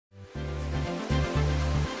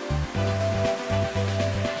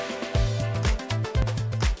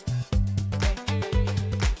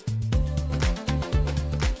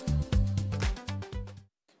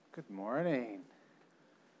morning.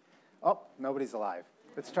 Oh, nobody's alive.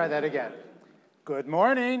 Let's try that again. Good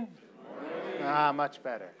morning. Good morning. Much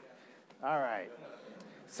better. All right.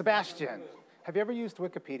 Sebastian, have you ever used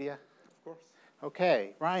Wikipedia? Of course.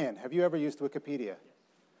 Okay. Ryan, have you ever used Wikipedia?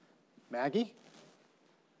 Maggie?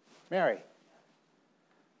 Mary?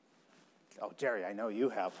 Oh, Jerry, I know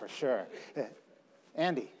you have for sure.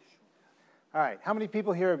 Andy? All right. How many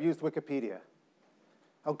people here have used Wikipedia?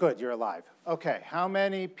 Oh, good. You're alive. Okay. How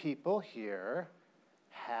many people here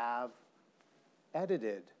have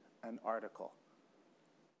edited an article?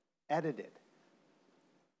 Edited.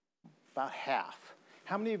 About half.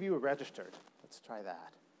 How many of you are registered? Let's try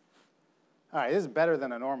that. All right. This is better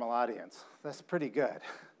than a normal audience. That's pretty good.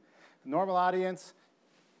 Normal audience,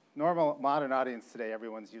 normal modern audience today,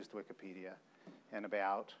 everyone's used Wikipedia. And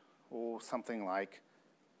about, something like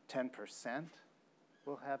 10%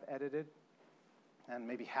 will have edited. And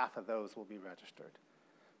maybe half of those will be registered.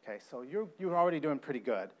 Okay, so you're already doing pretty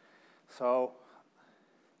good. So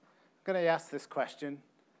I'm going to ask this question.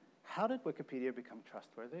 How did Wikipedia become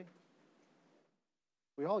trustworthy?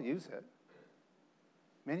 We all use it.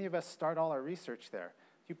 Many of us start all our research there.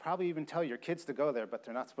 You probably even tell your kids to go there, but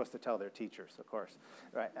they're not supposed to tell their teachers, of course.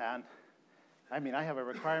 Right? And I mean, I have a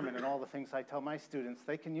requirement in all the things I tell my students.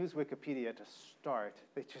 They can use Wikipedia to start.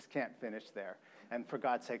 They just can't finish there. And for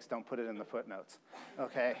God's sakes, don't put it in the footnotes.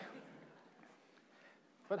 Okay?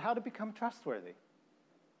 But how to become trustworthy?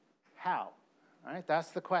 How? All right,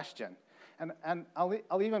 that's the question. And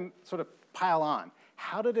I'll even sort of pile on.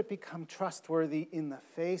 How did it become trustworthy in the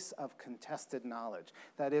face of contested knowledge?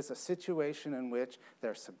 That is, a situation in which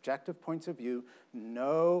there are subjective points of view,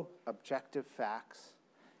 no objective facts,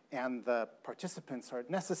 and the participants are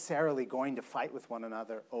necessarily going to fight with one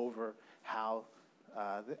another over how,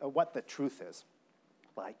 what the truth is,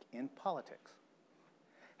 like in politics.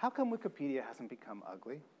 How come Wikipedia hasn't become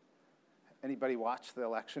ugly? Anybody watch the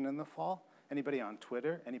election in the fall? Anybody on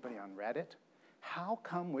Twitter? Anybody on Reddit? How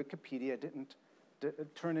come Wikipedia didn't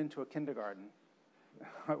turn into a kindergarten?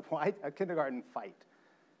 Why a kindergarten fight?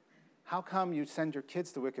 How come you send your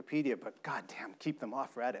kids to Wikipedia, but goddamn, keep them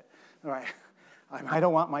off Reddit? Right? I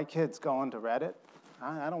don't want my kids going to Reddit.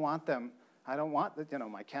 I don't want them. I don't want,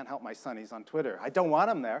 I can't help my son. He's on Twitter. I don't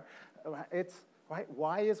want him there. It's, right?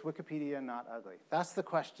 Why is Wikipedia not ugly? That's the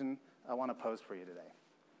question I want to pose for you today.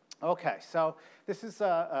 Okay, so this is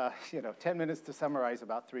 10 minutes to summarize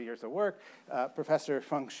about 3 years of work. Professor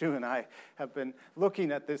Feng Shu and I have been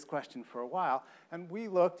looking at this question for a while, and we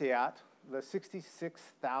looked at the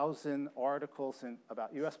 66,000 articles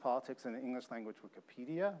about US politics in the English language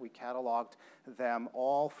Wikipedia. We cataloged them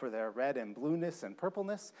all for their red and blueness and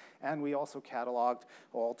purpleness, and we also cataloged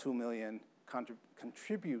all 2 million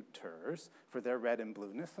contributors for their red and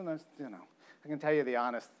blueness. And I can tell you the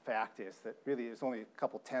honest fact is that really there's only a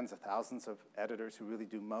couple tens of thousands of editors who really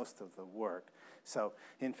do most of the work. So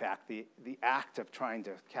in fact, the act of trying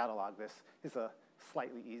to catalog this is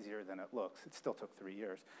slightly easier than it looks. It still took 3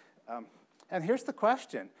 years. And here's the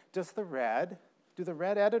question. Do the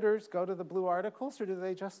red editors go to the blue articles, or do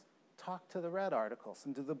they just talk to the red articles?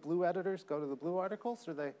 And do the blue editors go to the blue articles,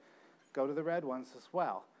 or they go to the red ones as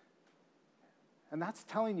well? And that's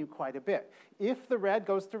telling you quite a bit. If the red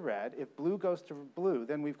goes to red, if blue goes to blue,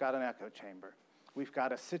 then we've got an echo chamber. We've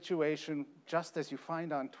got a situation, just as you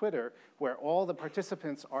find on Twitter, where all the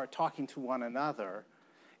participants are talking to one another,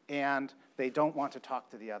 and they don't want to talk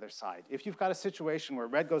to the other side. If you've got a situation where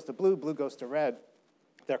red goes to blue, blue goes to red,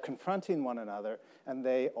 they're confronting one another, and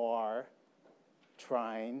they are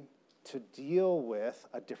trying to deal with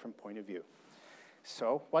a different point of view.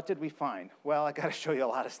 So what did we find? Well, I got to show you a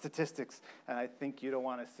lot of statistics, and I think you don't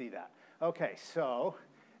want to see that. Okay, so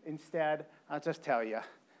instead, I'll just tell you,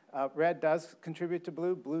 red does contribute to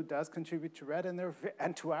blue, blue does contribute to red,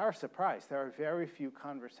 and to our surprise, there are very few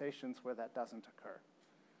conversations where that doesn't occur.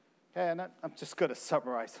 Okay, and I'm just going to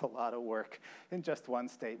summarize a lot of work in just one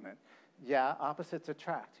statement. Yeah, opposites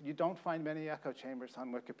attract. You don't find many echo chambers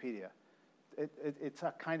on Wikipedia. It's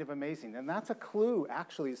kind of amazing. And that's a clue,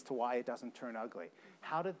 actually, as to why it doesn't turn ugly.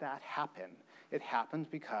 How did that happen? It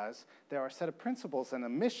happened because there are a set of principles and a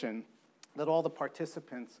mission that all the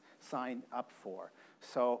participants signed up for.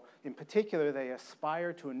 So in particular, they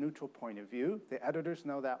aspire to a neutral point of view. The editors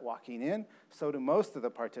know that walking in. So do most of the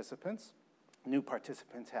participants. New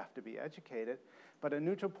participants have to be educated. But a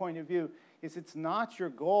neutral point of view is it's not your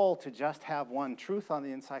goal to just have one truth on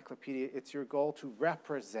the encyclopedia. It's your goal to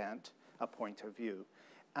represent a point of view.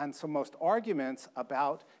 And so most arguments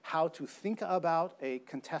about how to think about a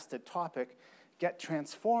contested topic get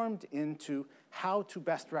transformed into how to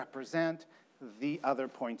best represent the other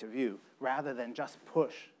point of view, rather than just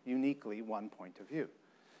push uniquely one point of view.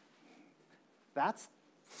 That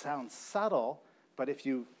sounds subtle, but if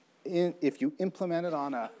you implement it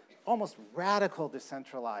on a almost radical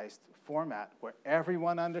decentralized format where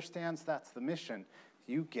everyone understands that's the mission,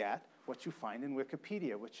 you get what you find in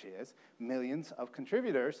Wikipedia, which is millions of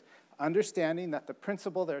contributors understanding that the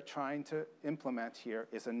principle they're trying to implement here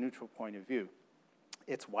is a neutral point of view.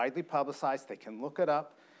 It's widely publicized. They can look it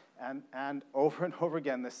up. And over and over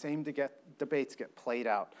again, the same debates get played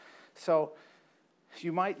out. So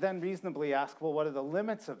you might then reasonably ask, well, what are the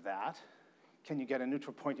limits of that? Can you get a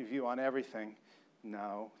neutral point of view on everything?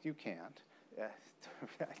 No, you can't.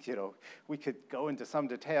 You know, we could go into some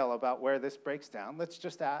detail about where this breaks down. Let's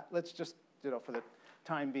just you know, for the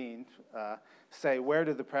time being, say, where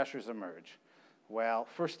do the pressures emerge? Well,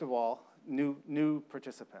 first of all, new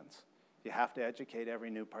participants. You have to educate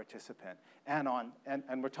every new participant. And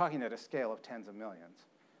we're talking at a scale of tens of millions.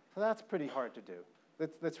 So that's pretty hard to do.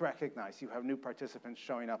 Let's recognize you have new participants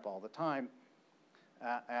showing up all the time,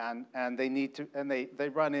 and they need to, and they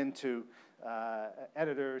run into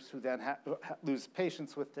editors who then lose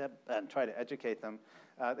patience with them and try to educate them.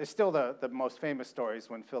 There's still the most famous stories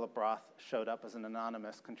when Philip Roth showed up as an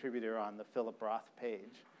anonymous contributor on the Philip Roth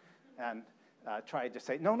page and tried to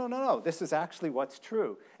say, no, this is actually what's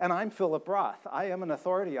true. And I'm Philip Roth. I am an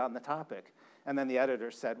authority on the topic. And then the editor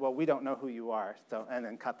said, well, we don't know who you are, so, and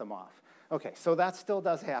then cut them off. Okay, so that still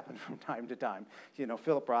does happen from time to time. You know,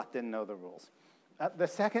 Philip Roth didn't know the rules. The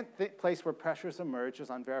second place where pressures emerge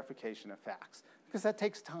is on verification of facts, because that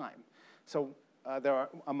takes time. So there are,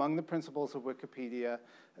 among the principles of Wikipedia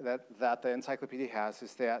that the encyclopedia has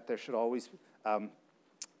is that there should always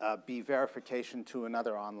be verification to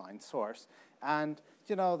another online source. And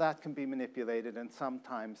you know, that can be manipulated, and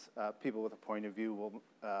sometimes people with a point of view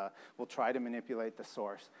will try to manipulate the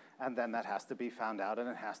source, and then that has to be found out, and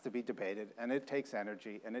it has to be debated, and it takes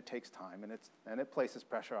energy, and it takes time, and it places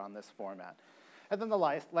pressure on this format. And then the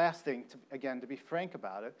last thing, again, to be frank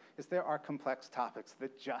about it, is there are complex topics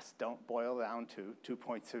that just don't boil down to 2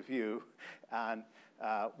 points of view, and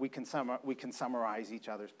we can summarize each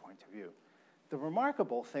other's point of view. The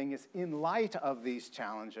remarkable thing is, in light of these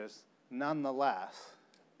challenges, nonetheless,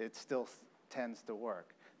 it still tends to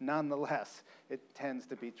work. Nonetheless, it tends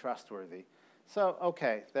to be trustworthy. So,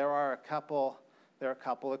 okay, there are a couple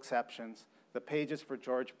exceptions. The pages for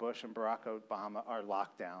George Bush and Barack Obama are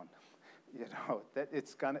locked down. You know,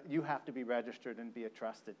 you have to be registered and be a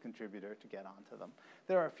trusted contributor to get onto them.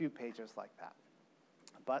 There are a few pages like that.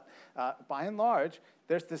 But by and large,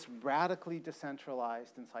 there's this radically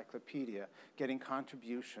decentralized encyclopedia getting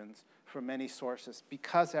contributions from many sources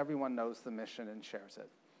because everyone knows the mission and shares it.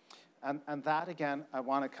 And that, again, I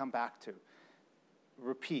want to come back to.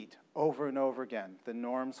 Repeat over and over again. The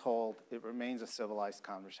norms hold. It remains a civilized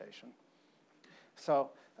conversation.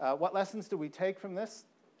 So what lessons do we take from this?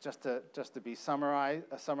 Just to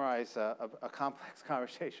summarize a complex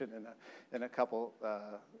conversation in a couple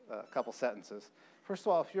sentences. First of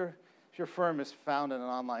all, if your firm is found in an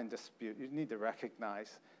online dispute, you need to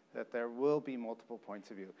recognize that there will be multiple points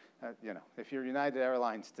of view. You know, if you're United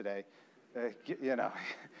Airlines today, you know,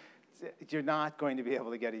 you're not going to be able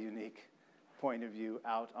to get a unique point of view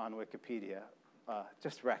out on Wikipedia.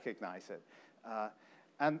 Just recognize it.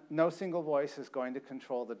 And no single voice is going to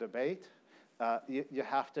control the debate. You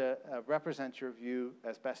have to represent your view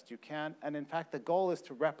as best you can. And in fact, the goal is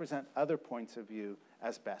to represent other points of view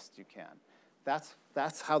as best you can.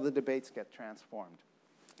 That's how the debates get transformed.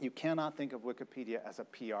 You cannot think of Wikipedia as a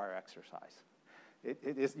PR exercise.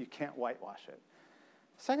 You can't whitewash it.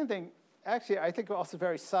 Second thing, actually, I think also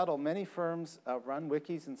very subtle. Many firms run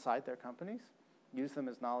wikis inside their companies, use them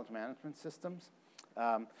as knowledge management systems.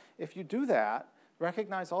 If you do that,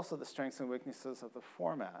 recognize also the strengths and weaknesses of the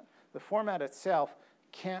format. The format itself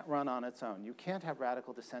can't run on its own. You can't have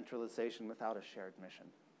radical decentralization without a shared mission.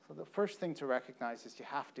 So the first thing to recognize is you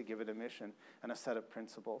have to give it a mission and a set of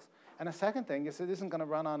principles. And a second thing is it isn't going to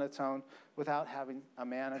run on its own without having a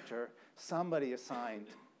manager, somebody assigned,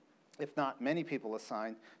 if not many people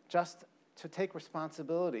assigned, just to take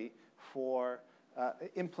responsibility for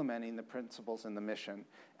implementing the principles in the mission.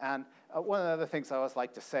 And one of the other things I always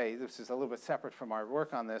like to say, this is a little bit separate from our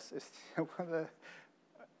work on this, is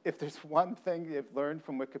if there's one thing you've learned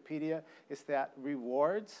from Wikipedia, is that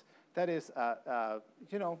rewards, that is,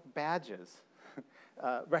 you know, badges,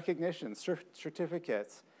 recognitions,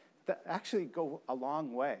 certificates, that actually go a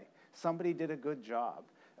long way. Somebody did a good job.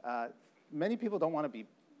 Many people don't want to be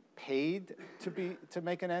paid to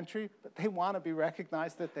make an entry, but they want to be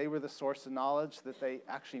recognized that they were the source of knowledge, that they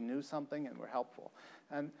actually knew something and were helpful.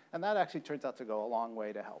 And that actually turns out to go a long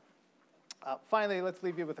way to help. Finally, let's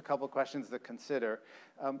leave you with a couple questions to consider.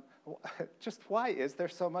 Just why is there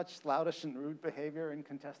so much loudish and rude behavior in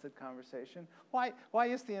contested conversation? Why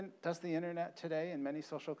does the internet today in many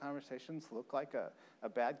social conversations look like a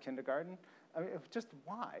bad kindergarten? I mean, just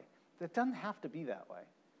why? It doesn't have to be that way.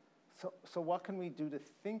 So what can we do to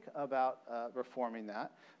think about reforming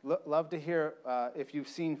that? Love to hear if you've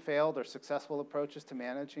seen failed or successful approaches to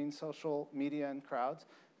managing social media and crowds,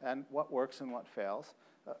 and what works and what fails.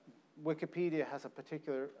 Wikipedia has a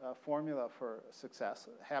particular formula for success.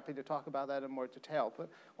 Happy to talk about that in more detail, but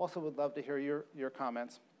also would love to hear your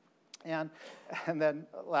comments. And then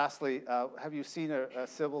lastly, have you seen a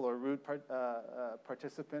civil or rude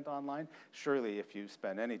participant online? Surely if you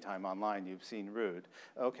spend any time online, you've seen rude.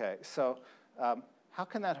 Okay, so how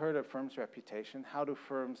can that hurt a firm's reputation? How do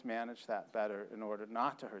firms manage that better in order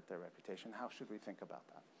not to hurt their reputation? How should we think about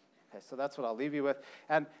that? Okay, so that's what I'll leave you with.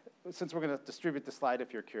 And since we're going to distribute the slide,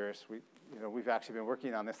 if you're curious, we've actually been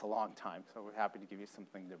working on this a long time, so we're happy to give you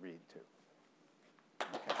something to read, too.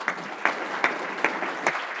 Okay.